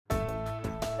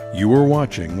You are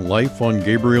watching Life on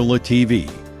Gabriola TV,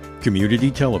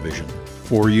 community television,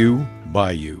 for you,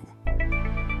 by you.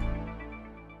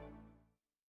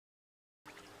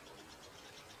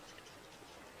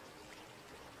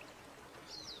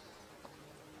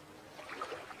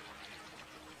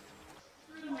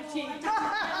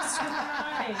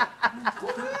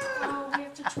 Oh, we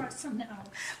have to try some now.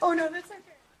 Oh, no, that's okay.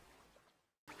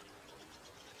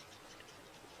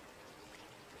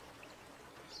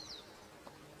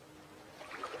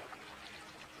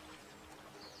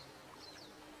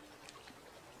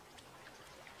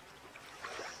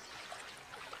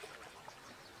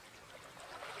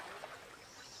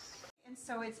 And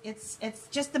so it's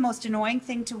just the most annoying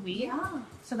thing to weed. Yeah.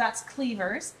 So that's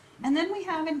cleavers. And then we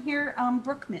have in here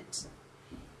brook mint.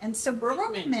 And so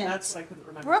brook mint, That's I couldn't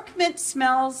remember. brook mint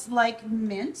smells like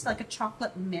mint, like a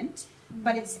chocolate mint,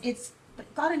 but it's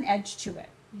got an edge to it.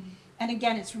 And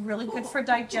again, it's really good for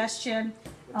digestion.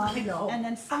 And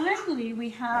then finally,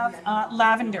 we have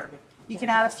lavender. You can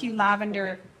add a few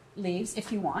lavender leaves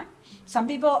if you want. Some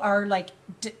people are like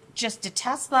just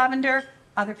detest lavender.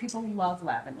 Other people love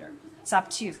lavender. It's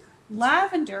up to you.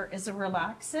 Lavender is a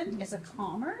relaxant, is a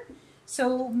calmer.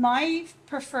 So my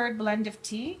preferred blend of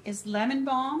tea is lemon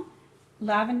balm,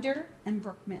 lavender, and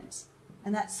brook mint.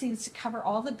 And that seems to cover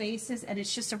all the bases, and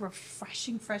it's just a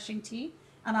refreshing tea.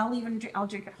 And I'll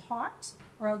drink it hot,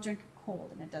 or I'll drink it cold,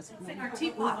 and it doesn't matter. Our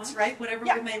teapots, right? Whatever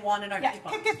Yeah. we may want in our Yeah,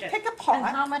 teapots. pick a And pot.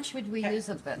 how much would we use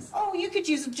of this? Oh, you could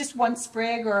use just one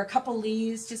sprig or a couple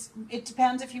leaves. Just it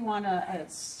depends if you want a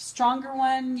stronger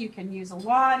one. You can use a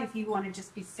lot. If you want to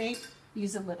just be safe,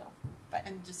 use a little. But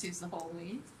And just use the whole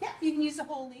leaf? yeah, you can use a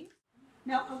whole leaf.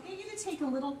 Now, I'll get you to take a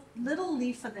little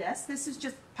leaf of this. This is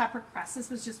just peppercress. This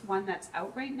was just one that's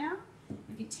out right now.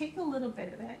 If you take a little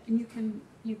bit of it, and you can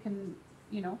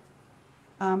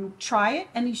try it,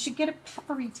 and you should get a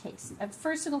peppery taste. At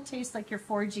first, it'll taste like you're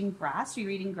foraging grass, or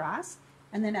you're eating grass,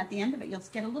 and then at the end of it, you'll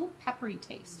get a little peppery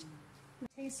taste.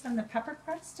 Taste from the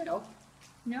peppercress today?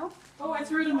 No? Oh, I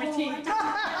threw it in my tea.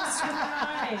 That's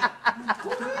right.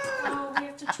 Oh, we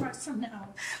have to try some now.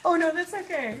 Oh, no, that's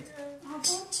okay. I'll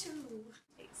go to.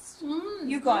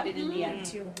 You got it in the end,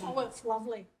 too. Oh, it's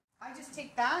lovely. I just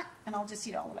take that, and I'll just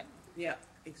eat all of it. Yeah,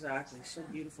 exactly. So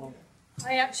beautiful.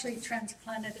 I actually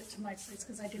transplanted it to my place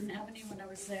because I didn't have any when I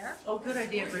was there. Oh, good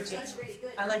idea, Bridget.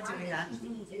 I like doing that.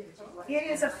 It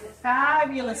is a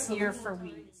fabulous year for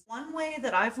weeds. One way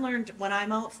that I've learned when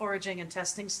I'm out foraging and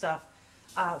testing stuff,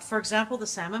 for example, the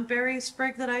salmonberry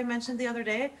sprig that I mentioned the other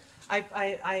day,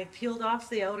 I peeled off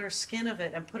the outer skin of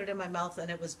it and put it in my mouth,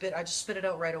 and it was I just spit it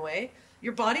out right away.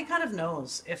 Your body kind of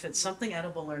knows if it's something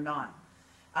edible or not.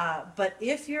 But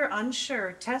if you're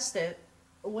unsure, test it.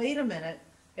 Wait a minute.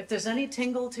 If there's any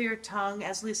tingle to your tongue,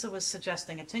 as Lisa was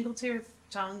suggesting, a tingle to your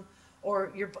tongue,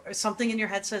 or something in your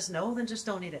head says no, then just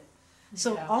don't eat it.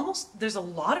 So there's a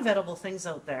lot of edible things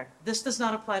out there. This does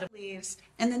not apply to Leaves.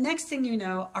 And the next thing you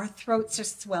know, our throats are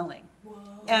swelling. Whoa.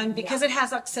 And because it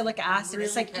has oxalic acid,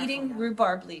 it's like eating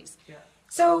rhubarb leaves. Yeah.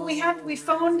 So we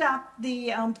phoned up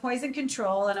the poison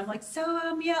control, and I'm like,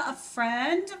 so yeah, a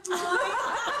friend of mine,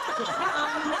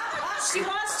 she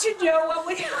wants to know what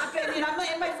would happen, and I'm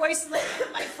like, in my voice, like,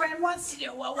 my friend wants to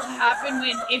know what will happen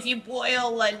if you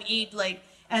boil and eat like.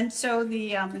 And so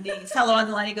the fellow on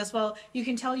the line, he goes, well, you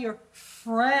can tell your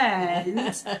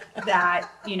friend that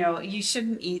you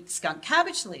shouldn't eat skunk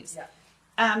cabbage leaves. Yeah.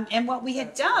 And what we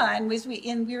had done was we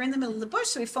were in the middle of the bush,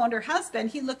 so we phoned her husband.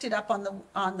 He looked it up on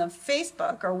the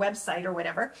Facebook or website or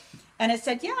whatever, and it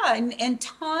said, yeah, in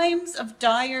times of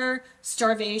dire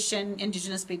starvation,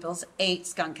 Indigenous peoples ate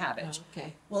skunk cabbage. Oh,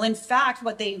 okay. Well, in fact,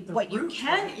 what you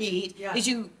can eat is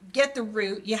you get the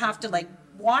root. You have to like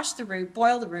wash the root,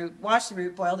 boil the root, wash the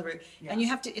root, boil the root, and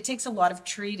it takes a lot of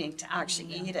treating to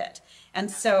actually eat it. And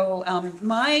so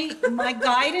my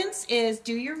guidance is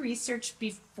do your research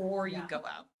before you go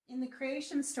out. In the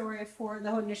creation story for the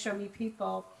Haudenosaunee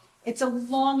people, it's a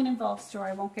long and involved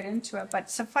story. I won't get into it, but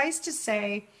suffice to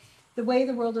say, the way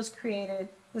the world was created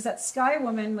was that Sky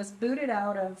Woman was booted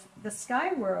out of the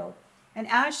sky world, and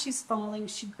as she's falling,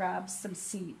 she grabs some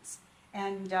seeds,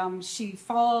 and she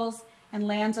falls and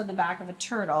lands on the back of a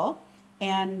turtle,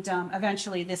 and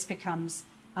eventually this becomes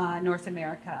North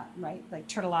America, right? Like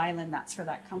Turtle Island, that's where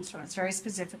that comes from. It's very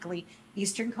specifically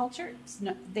Eastern culture.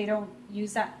 They don't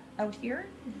use that out here.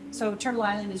 So Turtle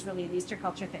Island is really an Eastern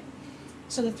culture thing.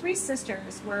 So the three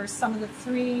sisters were some of the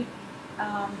three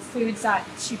foods that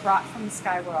she brought from the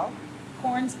sky world: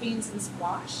 corns, beans, and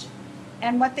squash.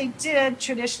 And what they did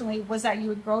traditionally was that you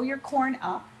would grow your corn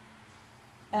up,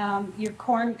 and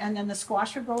then the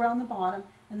squash would grow around the bottom,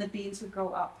 and the beans would grow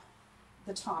up.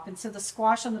 the top. And so the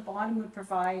squash on the bottom would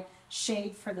provide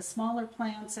shade for the smaller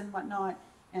plants and whatnot,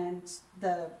 and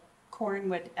the corn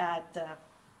would add the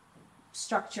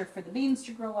structure for the beans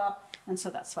to grow up, and so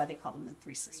that's why they call them the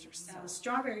Three Sisters. Now, the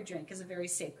strawberry drink is a very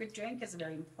sacred drink, is a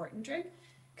very important drink,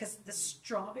 because the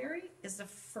strawberry is the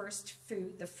first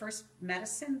food, the first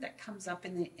medicine that comes up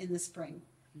in the spring.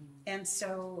 And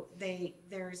so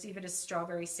there's even a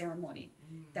strawberry ceremony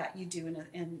that you do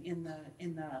in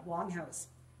the longhouse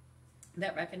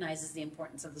that recognizes the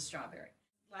importance of the strawberry.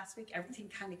 Last week, everything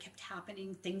kind of kept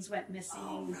happening. Things went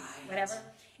missing, whatever.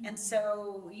 And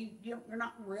so you're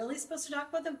not really supposed to talk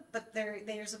about them, but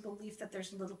there's a belief that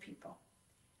there's little people,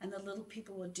 and the little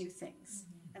people will do things.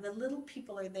 And the little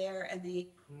people are there, and they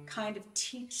kind of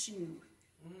teach you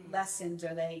lessons,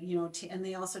 or they, and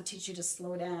they also teach you to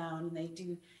slow down, and they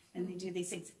do these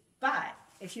things. But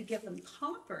if you give them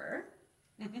copper,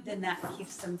 then that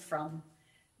keeps them from.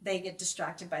 They get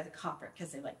distracted by the copper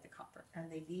because they like the copper.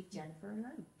 And they leave Jennifer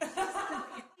alone.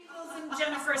 In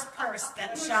Jennifer's purse,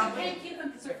 then, shall we? Can't keep them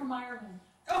because they're from Ireland.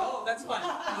 Oh, that's fine.